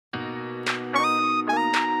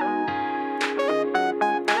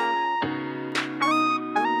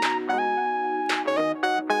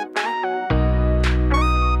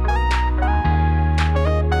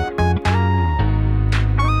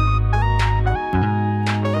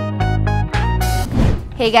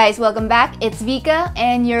Hey guys, welcome back. It's Vika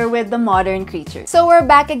and you're with The Modern Creature. So we're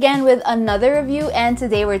back again with another review, and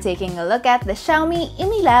today we're taking a look at the Xiaomi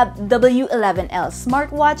IMILAB W11L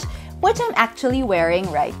Smartwatch, which I'm actually wearing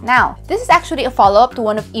right now. This is actually a follow-up to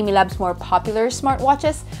one of IMILAB's more popular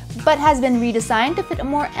smartwatches, but has been redesigned to fit a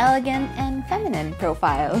more elegant and feminine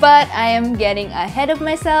profile. But I am getting ahead of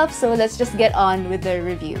myself, so let's just get on with the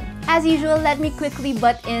review. As usual, let me quickly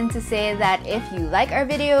butt in to say that if you like our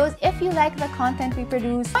videos, if you like the content we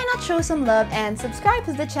produce, why not show some love and subscribe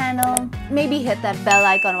to the channel? Maybe hit that bell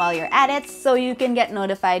icon while you're at it so you can get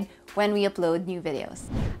notified when we upload new videos.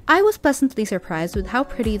 I was pleasantly surprised with how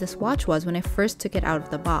pretty this watch was when I first took it out of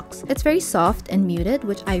the box. It's very soft and muted,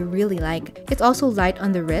 which I really like. It's also light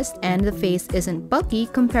on the wrist and the face isn't bulky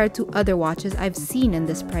compared to other watches I've seen in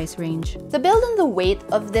this price range. The build and the weight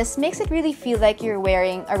of this makes it really feel like you're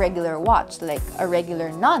wearing a regular watch, like a regular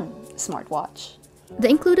non-smartwatch. The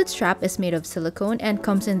included strap is made of silicone and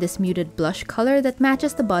comes in this muted blush color that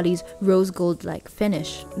matches the body's rose gold-like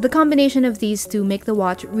finish. The combination of these two make the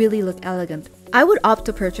watch really look elegant. I would opt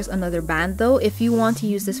to purchase another band though if you want to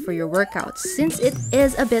use this for your workouts, since it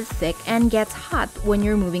is a bit thick and gets hot when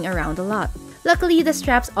you're moving around a lot. Luckily, the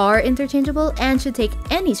straps are interchangeable and should take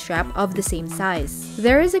any strap of the same size.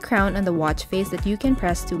 There is a crown on the watch face that you can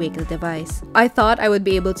press to wake the device. I thought I would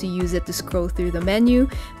be able to use it to scroll through the menu,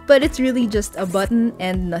 but it's really just a button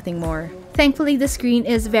and nothing more. Thankfully, the screen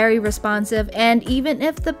is very responsive, and even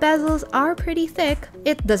if the bezels are pretty thick,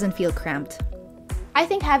 it doesn't feel cramped. I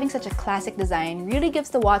think having such a classic design really gives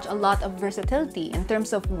the watch a lot of versatility in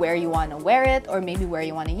terms of where you want to wear it or maybe where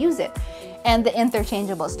you want to use it. And the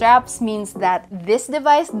interchangeable straps means that this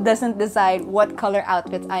device doesn't decide what color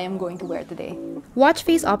outfits I am going to wear today. Watch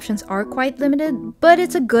face options are quite limited, but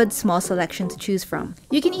it's a good small selection to choose from.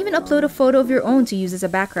 You can even upload a photo of your own to use as a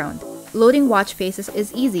background. Loading watch faces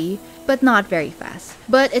is easy, but not very fast.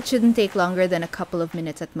 But it shouldn't take longer than a couple of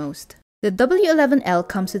minutes at most. The W11L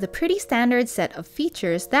comes with a pretty standard set of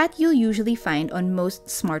features that you'll usually find on most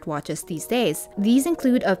smartwatches these days. These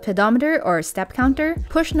include a pedometer or step counter,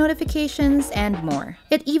 push notifications, and more.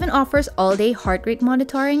 It even offers all-day heart rate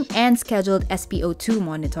monitoring and scheduled SpO2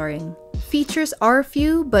 monitoring. Features are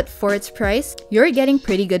few, but for its price, you're getting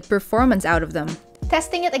pretty good performance out of them.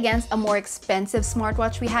 Testing it against a more expensive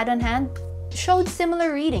smartwatch we had on hand showed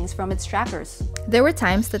similar readings from its trackers. There were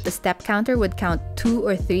times that the step counter would count 2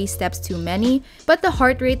 or 3 steps too many, but the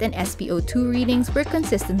heart rate and SpO2 readings were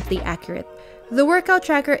consistently accurate. The workout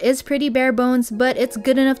tracker is pretty bare bones, but it's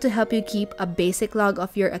good enough to help you keep a basic log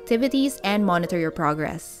of your activities and monitor your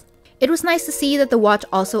progress. It was nice to see that the watch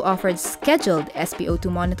also offered scheduled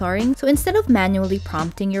SpO2 monitoring, so instead of manually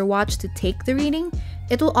prompting your watch to take the reading,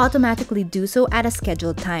 it will automatically do so at a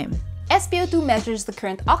scheduled time. SpO2 measures the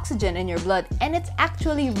current oxygen in your blood, and it's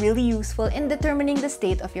actually really useful in determining the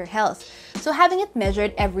state of your health. So having it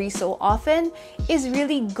measured every so often is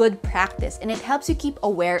really good practice, and it helps you keep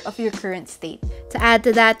aware of your current state. To add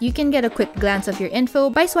to that, you can get a quick glance of your info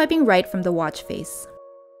by swiping right from the watch face.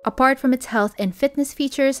 Apart from its health and fitness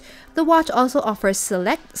features, the watch also offers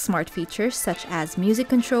select smart features such as music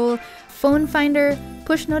control, phone finder,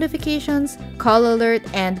 push notifications, call alert,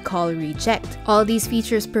 and call reject. All these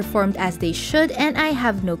features performed as they should, and I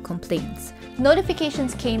have no complaints.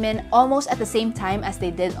 Notifications came in almost at the same time as they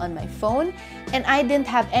did on my phone, and I didn't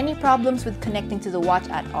have any problems with connecting to the watch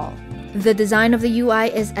at all. The design of the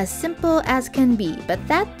UI is as simple as can be, but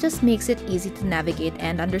that just makes it easy to navigate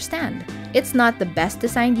and understand. It's not the best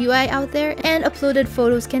designed UI out there, and uploaded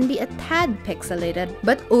photos can be a tad pixelated,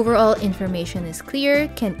 but overall information is clear,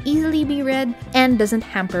 can easily be read, and doesn't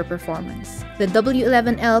hamper performance. The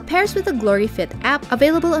W11L pairs with the GloryFit app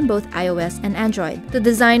available on both iOS and Android. The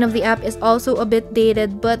design of the app is also a bit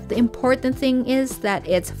dated, but the important thing is that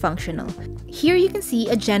it's functional. Here you can see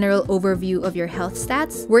a general overview of your health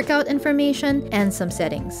stats, workout information, and some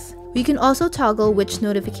settings. You can also toggle which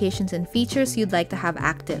notifications and features you'd like to have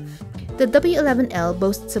active. The W11L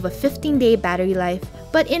boasts of a 15-day battery life,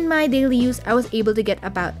 but in my daily use, I was able to get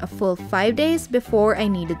about a full 5 days before I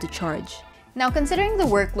needed to charge. Now, considering the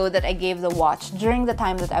workload that I gave the watch during the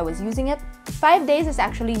time that I was using it, 5 days is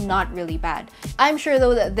actually not really bad. I'm sure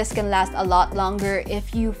though that this can last a lot longer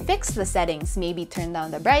if you fix the settings, maybe turn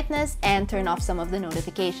down the brightness and turn off some of the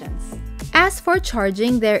notifications. As for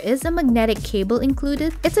charging, there is a magnetic cable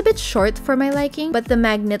included. It's a bit short for my liking, but the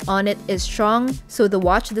magnet on it is strong, so the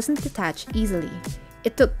watch doesn't detach easily.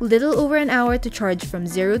 It took little over an hour to charge from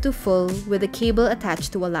 0 to full with a cable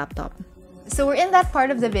attached to a laptop. So we're in that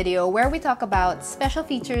part of the video where we talk about special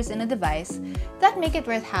features in a device that make it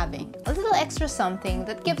worth having, a little extra something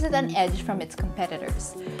that gives it an edge from its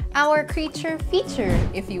competitors. Our creature feature,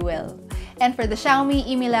 if you will. And for the Xiaomi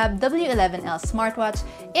IMILAB W11L Smartwatch,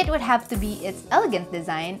 it would have to be its elegant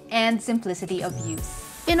design and simplicity of use.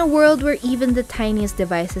 In a world where even the tiniest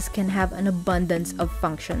devices can have an abundance of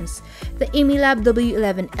functions, the IMILAB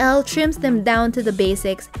W11L trims them down to the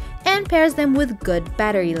basics and pairs them with good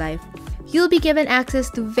battery life. You'll be given access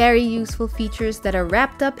to very useful features that are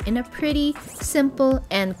wrapped up in a pretty, simple,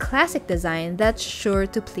 and classic design that's sure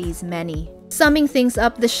to please many. Summing things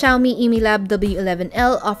up, the Xiaomi IMILAB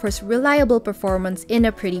W11L offers reliable performance in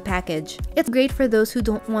a pretty package. It's great for those who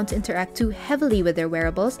don't want to interact too heavily with their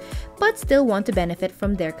wearables, but still want to benefit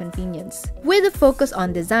from their convenience. With a focus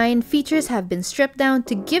on design, features have been stripped down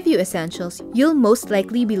to give you essentials you'll most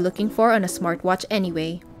likely be looking for on a smartwatch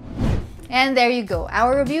anyway. And there you go,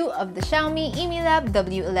 our review of the Xiaomi IMILAB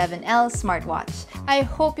W11L Smartwatch. I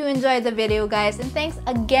hope you enjoyed the video, guys, and thanks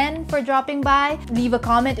again for dropping by. Leave a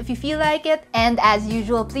comment if you feel like it, and as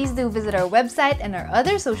usual, please do visit our website and our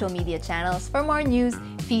other social media channels for more news,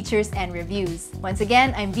 features, and reviews. Once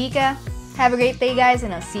again, I'm Vika. Have a great day, guys,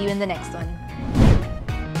 and I'll see you in the next one.